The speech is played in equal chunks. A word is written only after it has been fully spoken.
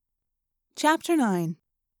Chapter 9.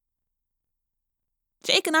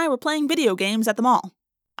 Jake and I were playing video games at the mall.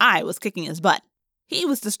 I was kicking his butt. He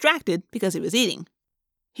was distracted because he was eating.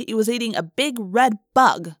 He was eating a big red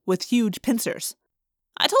bug with huge pincers.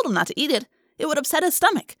 I told him not to eat it. It would upset his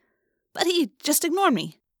stomach. But he just ignored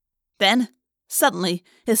me. Then, suddenly,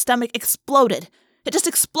 his stomach exploded. It just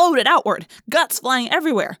exploded outward, guts flying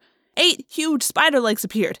everywhere. 8 huge spider legs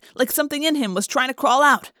appeared, like something in him was trying to crawl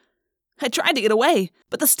out. I tried to get away,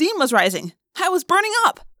 but the steam was rising. I was burning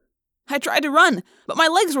up. I tried to run, but my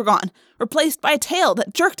legs were gone, replaced by a tail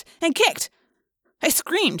that jerked and kicked. I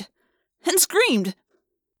screamed and screamed.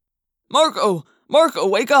 Marco,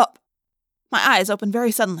 wake up! My eyes opened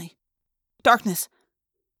very suddenly. Darkness.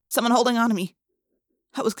 Someone holding on to me.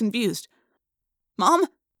 I was confused. Mom?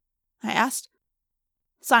 I asked.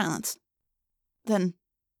 Silence. Then,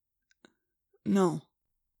 no.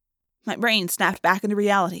 My brain snapped back into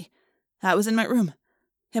reality. I was in my room,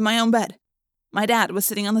 in my own bed. My dad was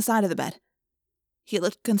sitting on the side of the bed. He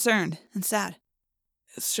looked concerned and sad.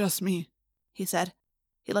 It's just me, he said.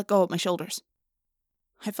 He let go of my shoulders.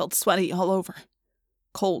 I felt sweaty all over.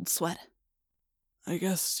 Cold sweat. I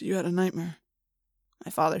guess you had a nightmare,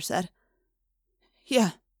 my father said.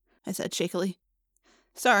 Yeah, I said shakily.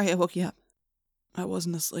 Sorry I woke you up. I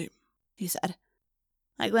wasn't asleep, he said.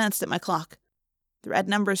 I glanced at my clock. The red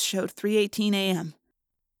numbers showed 3:18 a.m.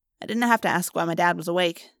 I didn't have to ask why my dad was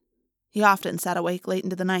awake. He often sat awake late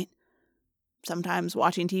into the night. Sometimes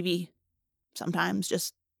watching TV. Sometimes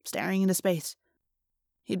just staring into space.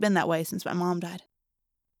 He'd been that way since my mom died.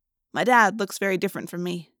 My dad looks very different from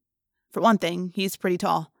me. For one thing, he's pretty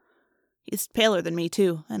tall. He's paler than me,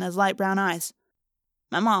 too, and has light brown eyes.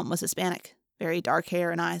 My mom was Hispanic, very dark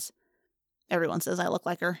hair and eyes. Everyone says I look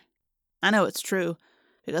like her. I know it's true,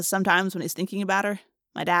 because sometimes when he's thinking about her,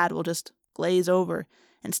 my dad will just glaze over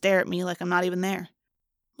and stare at me like I'm not even there,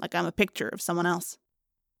 like I'm a picture of someone else.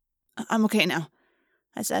 I'm okay now,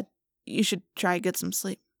 I said. You should try to get some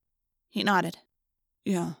sleep. He nodded.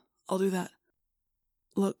 Yeah, I'll do that.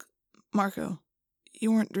 Look, Marco,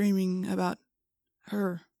 you weren't dreaming about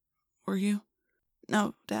her, were you?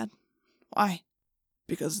 No, Dad. Why?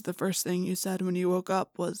 Because the first thing you said when you woke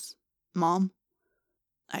up was, Mom.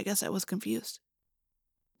 I guess I was confused.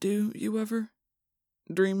 Do you ever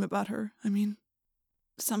dream about her, I mean?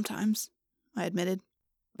 Sometimes, I admitted,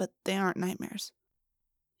 but they aren't nightmares.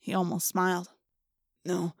 He almost smiled.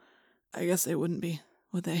 No, I guess they wouldn't be,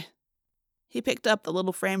 would they? He picked up the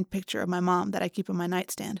little framed picture of my mom that I keep on my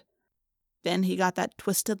nightstand. Then he got that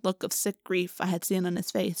twisted look of sick grief I had seen on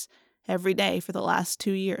his face every day for the last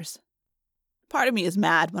 2 years. Part of me is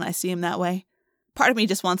mad when I see him that way. Part of me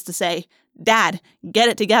just wants to say, Dad, get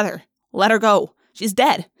it together. Let her go. She's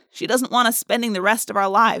dead. She doesn't want us spending the rest of our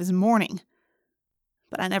lives mourning.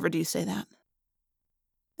 But I never do say that.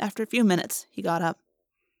 After a few minutes, he got up.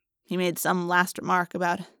 He made some last remark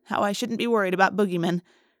about how I shouldn't be worried about boogeymen,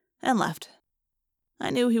 and left. I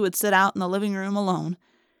knew he would sit out in the living room alone,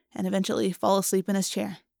 and eventually fall asleep in his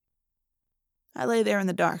chair. I lay there in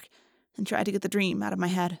the dark and tried to get the dream out of my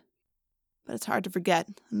head. But it's hard to forget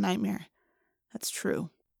a nightmare that's true.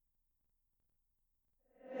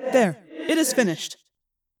 There, it is finished.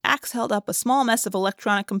 Axe held up a small mess of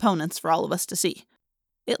electronic components for all of us to see.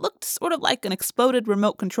 It looked sort of like an exploded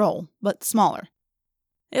remote control, but smaller.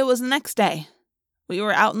 It was the next day. We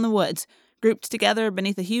were out in the woods, grouped together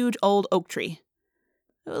beneath a huge old oak tree.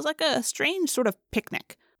 It was like a strange sort of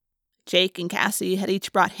picnic. Jake and Cassie had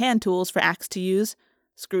each brought hand tools for Axe to use: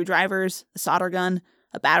 screwdrivers, a solder gun,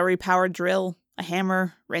 a battery-powered drill, a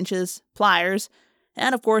hammer, wrenches, pliers,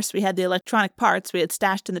 and of course we had the electronic parts we had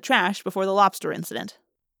stashed in the trash before the lobster incident.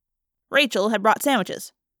 Rachel had brought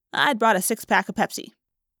sandwiches. I'd brought a 6-pack of Pepsi.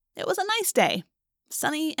 It was a nice day,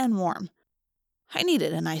 sunny and warm. I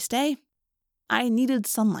needed a nice day. I needed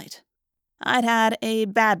sunlight. I'd had a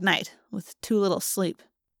bad night with too little sleep.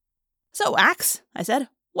 So, Axe, I said,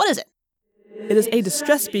 what is it? It is a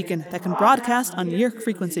distress beacon that can broadcast on Yerk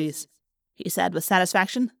frequencies, he said with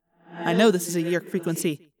satisfaction. I know this is a Yerk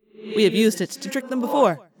frequency. We have used it to trick them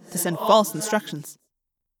before, to send false instructions.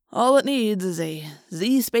 All it needs is a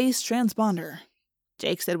Z-space transponder,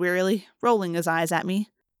 Jake said wearily, rolling his eyes at me.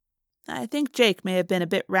 I think Jake may have been a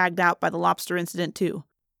bit ragged out by the lobster incident, too.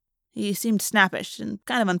 He seemed snappish and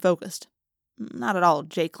kind of unfocused. Not at all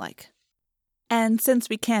Jake-like. And since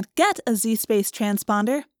we can't get a Z-space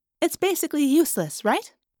transponder, it's basically useless,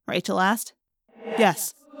 right? Rachel asked.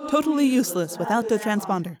 Yes, totally useless without the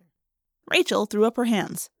transponder. Rachel threw up her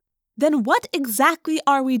hands. Then what exactly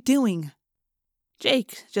are we doing?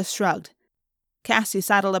 Jake just shrugged. Cassie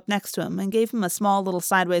sidled up next to him and gave him a small little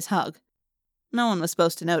sideways hug. No one was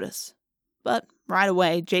supposed to notice. But Right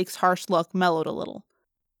away, Jake's harsh look mellowed a little.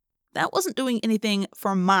 That wasn't doing anything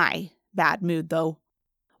for my bad mood, though.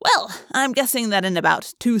 Well, I'm guessing that in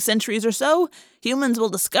about 2 centuries or so, humans will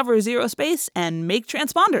discover zero space and make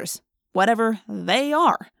transponders, whatever they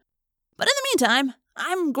are. But in the meantime,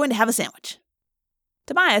 I'm going to have a sandwich.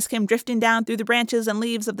 Tobias came drifting down through the branches and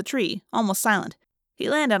leaves of the tree, almost silent. He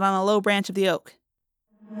landed on a low branch of the oak.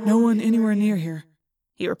 No one anywhere near here,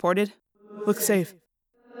 he reported. Looks safe.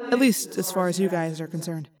 At least as far as you guys are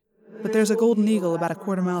concerned. But there's a golden eagle about a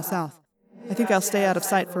quarter mile south. I think I'll stay out of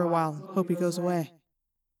sight for a while and hope he goes away.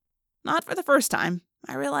 Not for the first time,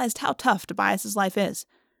 I realized how tough Tobias's life is.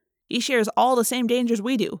 He shares all the same dangers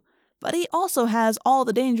we do, but he also has all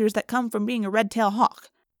the dangers that come from being a red-tailed hawk.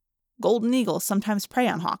 Golden eagles sometimes prey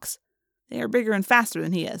on hawks. They are bigger and faster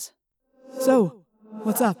than he is. So,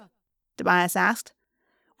 what's up? Tobias asked.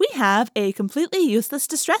 We have a completely useless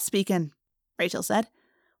distress beacon, Rachel said.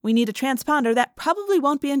 We need a transponder that probably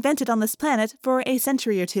won't be invented on this planet for a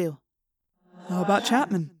century or 2. How about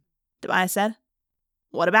Chapman? Tobias said.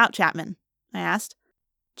 What about Chapman? I asked.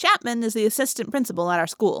 Chapman is the assistant principal at our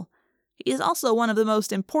school. He is also one of the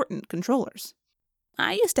most important controllers.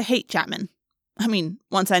 I used to hate Chapman. I mean,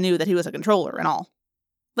 once I knew that he was a controller and all.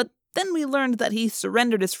 But then we learned that he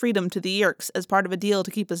surrendered his freedom to the Yeerks as part of a deal to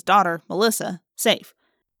keep his daughter, Melissa, safe.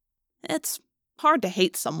 It's hard to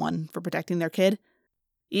hate someone for protecting their kid,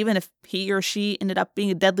 even if he or she ended up being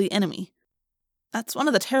a deadly enemy. That's one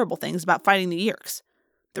of the terrible things about fighting the Yeerks.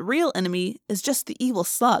 The real enemy is just the evil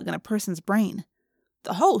slug in a person's brain.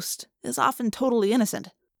 The host is often totally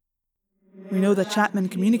innocent. We know that Chapman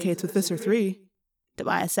communicates with Visser 3,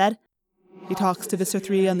 Tobias said. He talks to Visser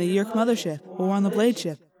 3 on the Yeerk mothership or on the Blade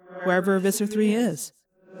ship, wherever Visser 3 is.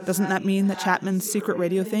 Doesn't that mean that Chapman's secret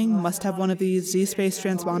radio thing must have one of these Z-Space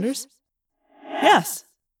transponders? Yes,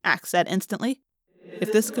 Axe said instantly.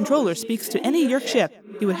 If this controller speaks to any Yeerk ship,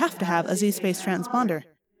 he would have to have a Z-Space transponder.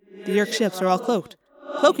 The Yeerk ships are all cloaked.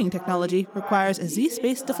 Cloaking technology requires a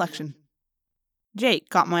Z-Space deflection. Jake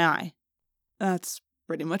caught my eye. That's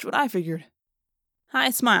pretty much what I figured.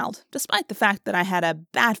 I smiled, despite the fact that I had a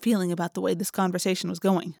bad feeling about the way this conversation was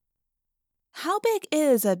going. How big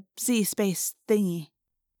is a Z-Space thingy?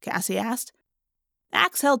 Cassie asked.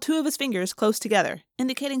 Axe held 2 of his fingers close together,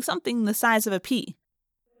 indicating something the size of a pea.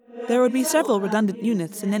 There would be several redundant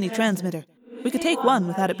units in any transmitter. We could take one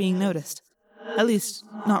without it being noticed. At least,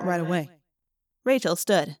 not right away. Rachel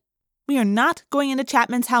stood. We are not going into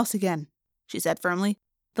Chapman's house again, she said firmly.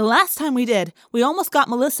 The last time we did, we almost got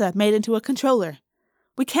Melissa made into a controller.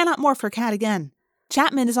 We cannot morph her cat again.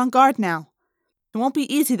 Chapman is on guard now. It won't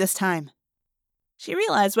be easy this time. She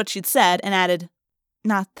realized what she'd said and added,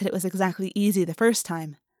 not that it was exactly easy the first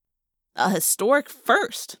time. A historic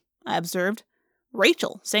first, I observed.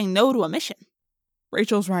 Rachel saying no to a mission.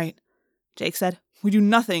 Rachel's right, Jake said. We do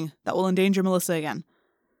nothing that will endanger Melissa again.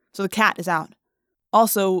 So the cat is out.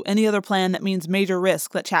 Also, any other plan that means major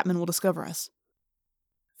risk that Chapman will discover us.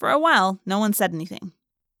 For a while, no one said anything.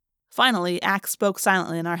 Finally, Axe spoke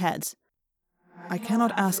silently in our heads. I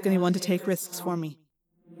cannot ask anyone to take risks for me.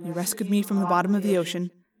 You rescued me from the bottom of the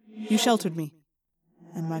ocean. You sheltered me.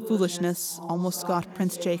 And my foolishness almost got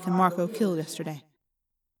Prince Jake and Marco killed yesterday.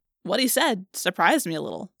 What he said surprised me a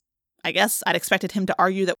little. I guess I'd expected him to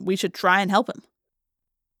argue that we should try and help him.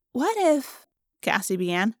 What if... Cassie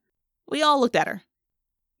began. We all looked at her.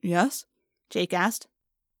 Yes? Jake asked.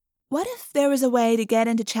 What if there was a way to get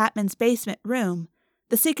into Chapman's basement room,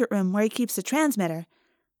 the secret room where he keeps the transmitter,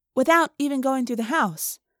 without even going through the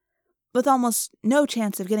house, with almost no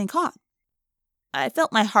chance of getting caught? I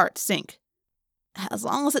felt my heart sink. As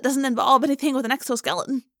long as it doesn't involve anything with an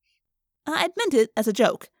exoskeleton. I'd meant it as a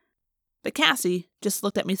joke, but Cassie just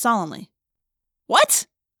looked at me solemnly. What?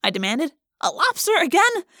 I demanded. A lobster again?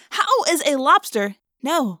 How is a lobster?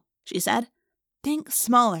 No, she said. Think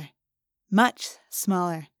smaller. Much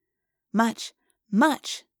smaller. Much,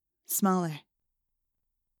 much smaller.